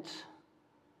spent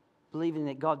believing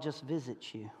that God just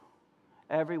visits you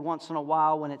every once in a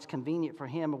while when it's convenient for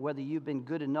Him, or whether you've been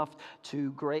good enough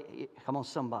to come on,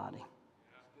 somebody.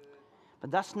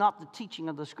 But that's not the teaching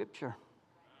of the Scripture.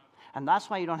 And that's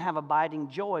why you don't have abiding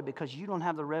joy, because you don't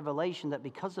have the revelation that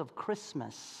because of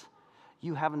Christmas,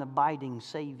 you have an abiding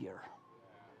Savior.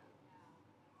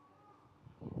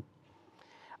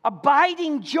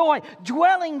 Abiding joy,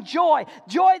 dwelling joy,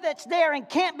 joy that's there and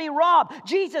can't be robbed.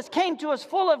 Jesus came to us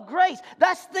full of grace.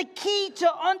 That's the key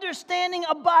to understanding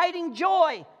abiding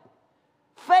joy.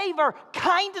 Favor,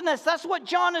 kindness, that's what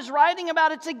John is writing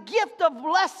about. It's a gift of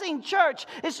blessing, church.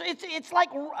 It's like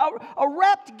a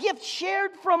wrapped gift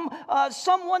shared from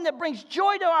someone that brings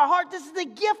joy to our heart. This is the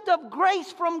gift of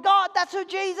grace from God. That's who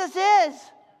Jesus is.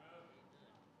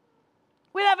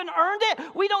 We haven't earned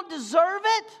it. We don't deserve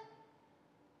it.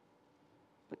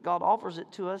 But God offers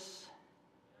it to us.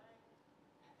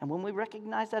 And when we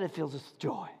recognize that, it fills us with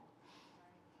joy.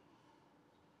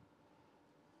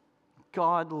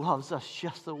 God loves us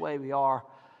just the way we are,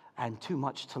 and too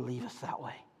much to leave us that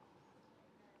way.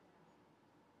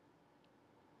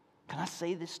 Can I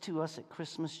say this to us at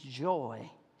Christmas? Joy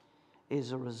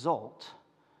is a result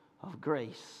of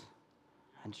grace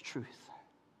and truth.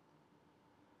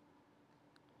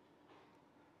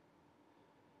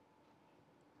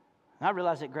 And I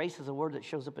realize that grace is a word that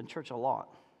shows up in church a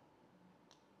lot.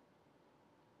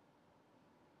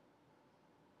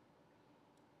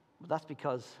 But that's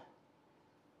because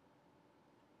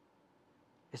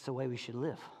it's the way we should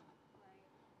live.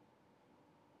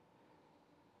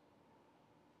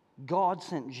 God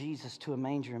sent Jesus to a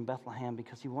manger in Bethlehem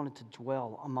because he wanted to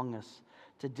dwell among us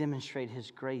to demonstrate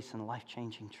his grace and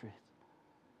life-changing truth.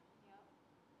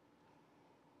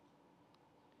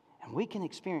 And we can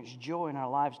experience joy in our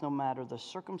lives no matter the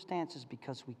circumstances,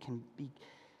 because we can be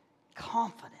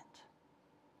confident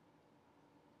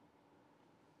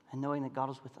in knowing that God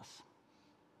is with us.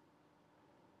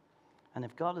 And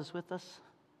if God is with us,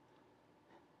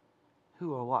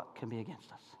 who or what can be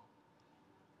against us?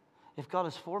 If God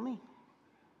is for me,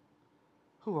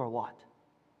 who or what?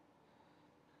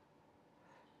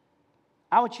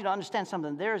 I want you to understand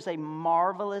something. There is a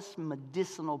marvelous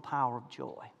medicinal power of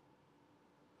joy.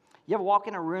 You ever walk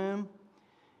in a room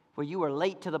where you were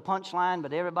late to the punchline,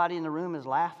 but everybody in the room is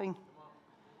laughing?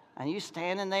 And you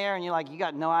standing there and you're like, you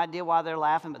got no idea why they're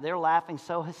laughing, but they're laughing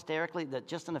so hysterically that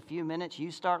just in a few minutes you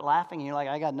start laughing and you're like,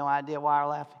 I got no idea why they're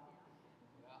laughing.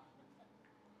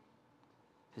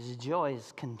 Because joy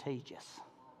is contagious.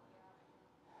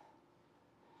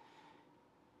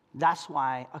 That's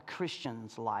why a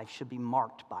Christian's life should be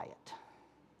marked by it.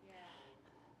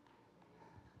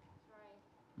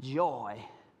 Joy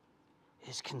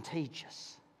is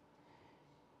contagious.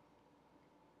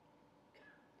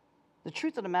 The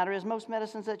truth of the matter is, most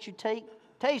medicines that you take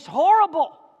taste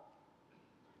horrible.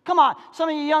 Come on, some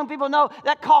of you young people know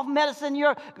that cough medicine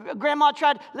your grandma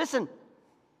tried. Listen,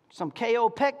 some KO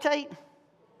Pectate.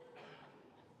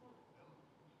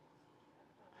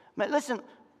 But listen,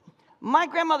 my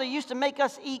grandmother used to make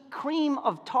us eat cream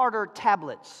of tartar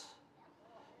tablets.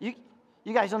 You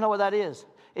guys don't know what that is.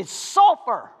 It's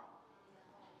sulfur.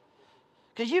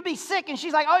 Because you'd be sick, and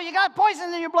she's like, oh, you got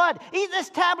poison in your blood. Eat this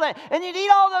tablet. And you'd eat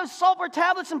all those sulfur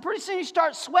tablets, and pretty soon you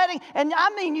start sweating. And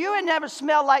I mean, you would never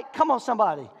smell like, come on,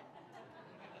 somebody.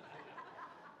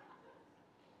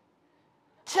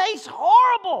 Tastes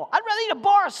horrible. I'd rather eat a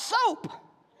bar of soap.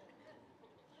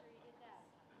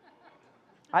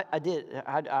 I did.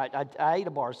 I ate a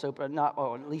bar of soap, but not,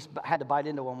 or at least had to bite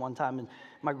into one time. And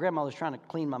my grandma was trying to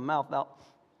clean my mouth out.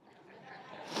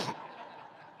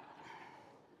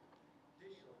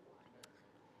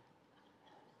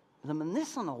 The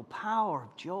medicinal power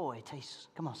of joy tastes,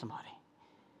 come on, somebody.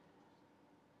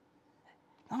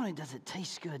 Not only does it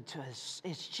taste good to us,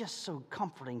 it's just so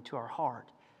comforting to our heart.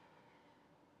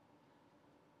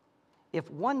 If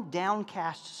one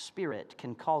downcast spirit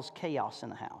can cause chaos in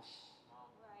the house,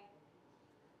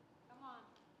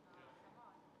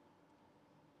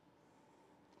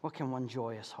 what can one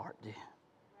joyous heart do?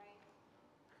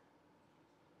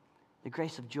 The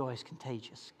grace of joy is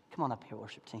contagious. Come on up here,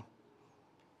 worship team.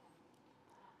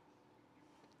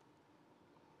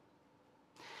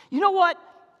 You know what?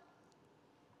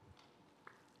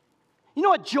 You know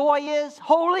what joy is?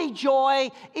 Holy joy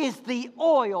is the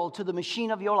oil to the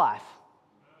machine of your life.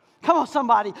 Come on,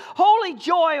 somebody. Holy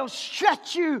joy will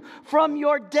stretch you from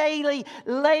your daily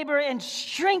labor and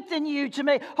strengthen you to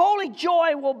make. Holy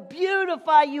joy will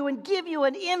beautify you and give you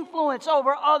an influence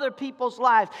over other people's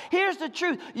lives. Here's the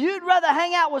truth. You'd rather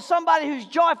hang out with somebody who's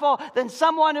joyful than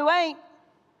someone who ain't.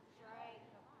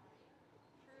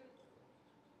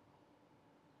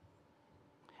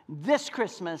 This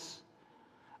Christmas,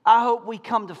 I hope we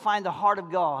come to find the heart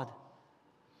of God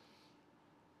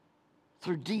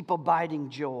through deep, abiding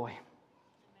joy.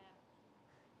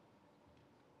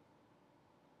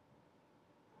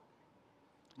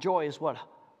 Joy is what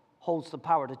holds the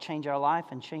power to change our life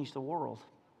and change the world.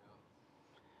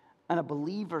 And a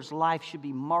believer's life should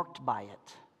be marked by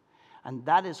it. And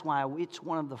that is why it's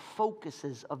one of the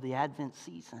focuses of the Advent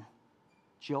season.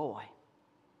 Joy.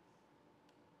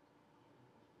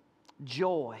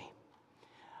 Joy.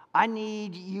 I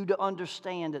need you to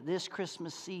understand that this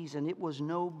Christmas season, it was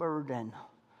no burden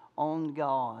on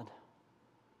God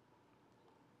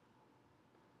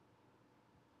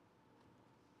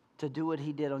to do what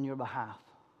He did on your behalf.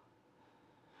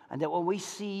 And that when we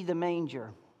see the manger,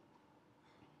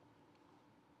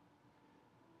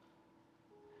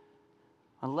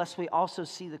 unless we also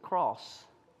see the cross,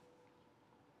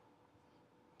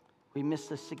 we miss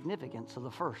the significance of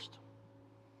the first.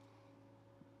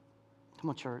 Come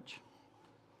on, church.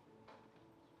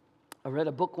 I read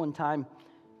a book one time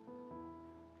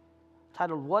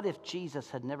titled, "What If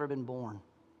Jesus Had Never Been Born?"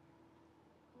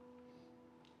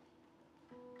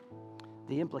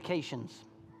 The implications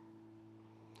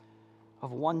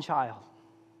of one child.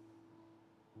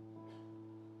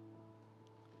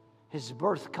 His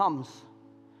birth comes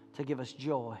to give us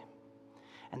joy.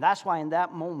 And that's why in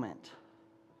that moment,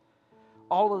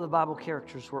 all of the Bible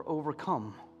characters were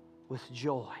overcome with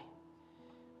joy.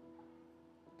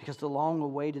 Because the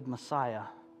long-awaited Messiah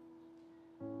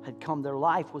had come. Their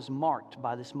life was marked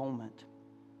by this moment.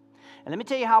 And let me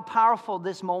tell you how powerful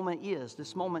this moment is.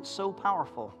 This moment's so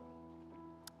powerful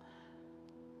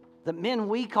that men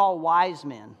we call wise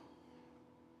men,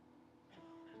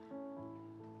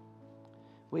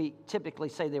 we typically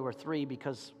say they were three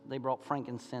because they brought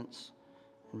frankincense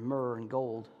and myrrh and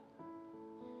gold.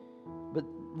 But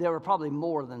there were probably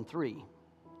more than three.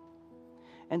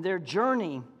 And their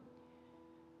journey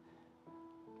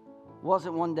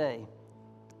wasn't one day.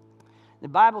 The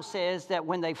Bible says that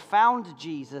when they found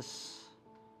Jesus,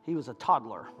 he was a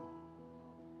toddler.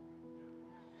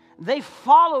 They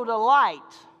followed a light.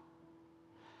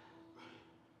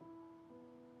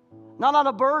 Not on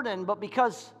a burden, but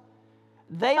because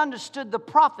they understood the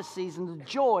prophecies and the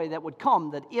joy that would come,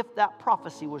 that if that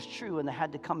prophecy was true, and they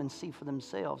had to come and see for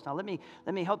themselves. Now let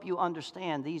me help you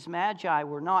understand. These magi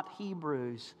were not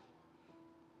Hebrews.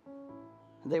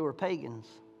 They were pagans.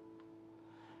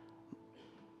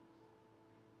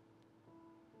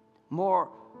 More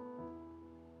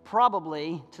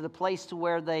probably to the place to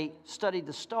where they studied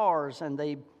the stars and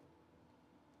they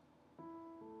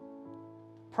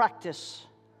practiced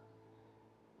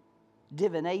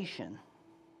divination.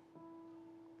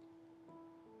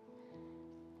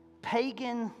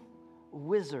 Pagan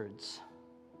wizards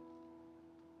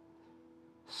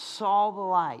saw the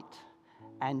light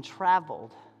and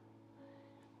traveled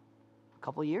a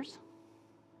couple of years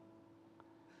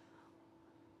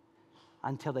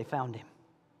until they found him.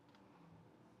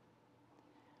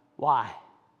 Why?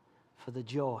 For the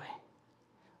joy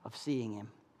of seeing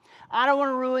him. I don't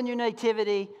want to ruin your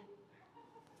nativity.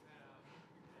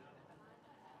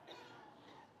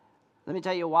 Let me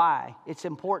tell you why. It's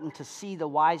important to see the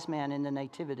wise man in the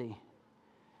nativity.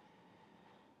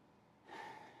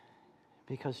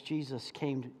 Because Jesus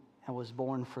came and was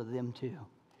born for them too.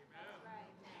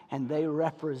 And they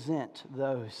represent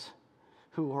those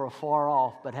who are afar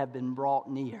off but have been brought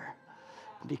near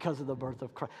because of the birth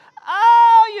of Christ.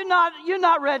 Oh, you're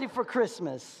not ready for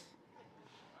Christmas.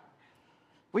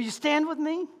 Will you stand with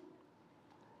me?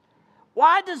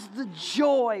 Why does the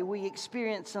joy we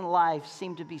experience in life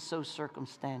seem to be so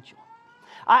circumstantial?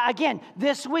 Again,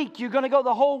 this week, you're going to go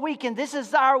the whole week, and this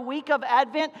is our week of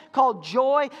Advent called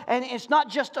Joy, and it's not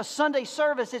just a Sunday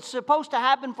service. It's supposed to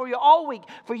happen for you all week,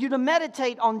 for you to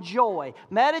meditate on joy.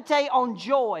 Meditate on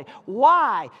joy.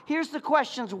 Why? Here's the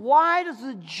questions. Why does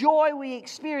the joy we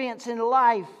experience in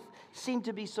life seem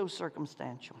to be so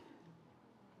circumstantial?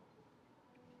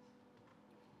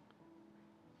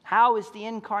 How is the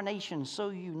incarnation so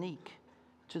unique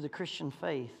to the Christian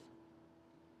faith?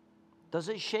 Does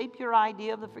it shape your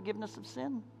idea of the forgiveness of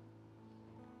sin?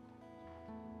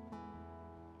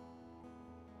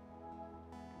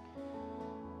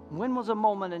 When was a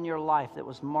moment in your life that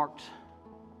was marked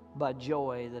by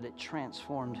joy, that it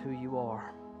transformed who you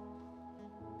are?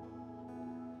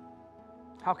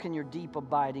 How can your deep,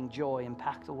 abiding joy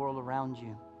impact the world around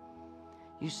you?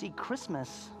 You see,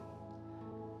 Christmas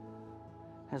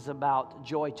is about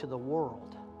joy to the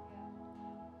world.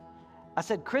 I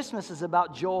said Christmas is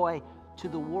about joy to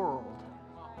the world.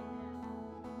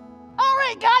 I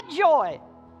already got joy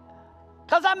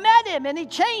because I met him and he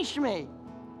changed me.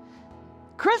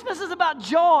 Christmas is about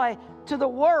joy to the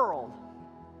world.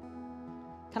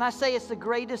 Can I say it's the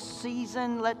greatest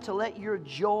season to let your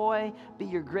joy be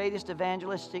your greatest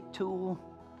evangelistic tool?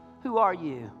 Who are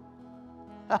you?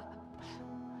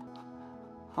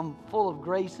 I'm full of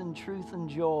grace and truth and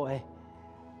joy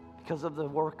because of the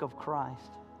work of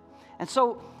Christ. And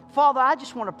so, Father, I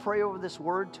just want to pray over this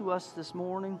word to us this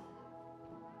morning,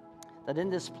 that in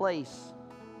this place,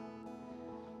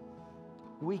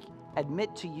 we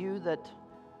admit to you that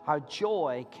our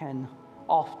joy can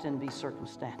often be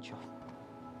circumstantial.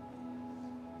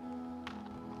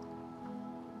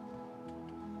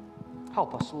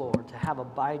 Help us, Lord, to have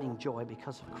abiding joy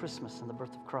because of Christmas and the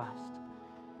birth of Christ.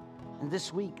 And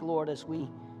this week, Lord, as we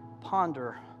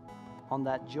ponder on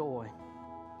that joy,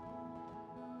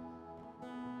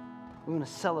 we want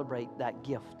to celebrate that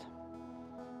gift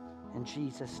in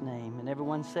Jesus' name. And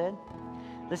everyone said,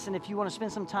 listen, if you want to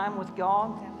spend some time with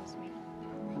God,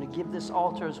 I'm going to give this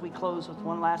altar as we close with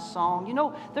one last song. You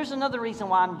know, there's another reason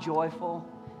why I'm joyful.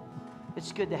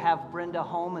 It's good to have Brenda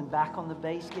home and back on the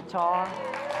bass guitar.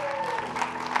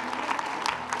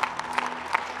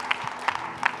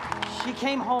 She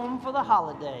came home for the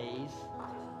holidays.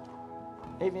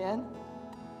 Amen.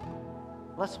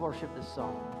 Let's worship this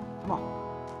song. Come on.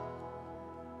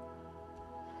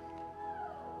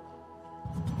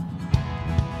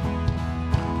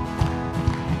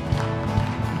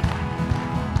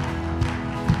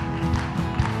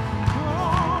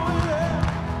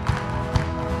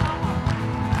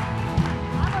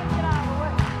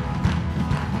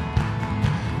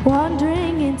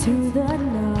 Wandering into the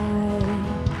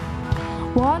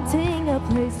night, wanting a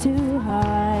place to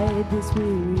hide this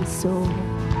weary soul,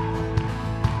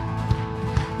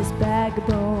 this bag of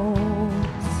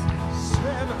bones.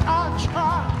 Said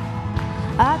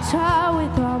I try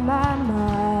with all my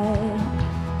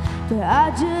might, but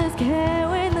I just can't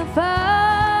win the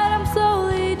fight. I'm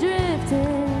slowly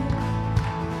drifting,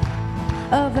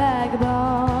 a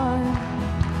vagabond.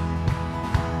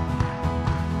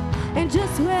 And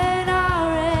just when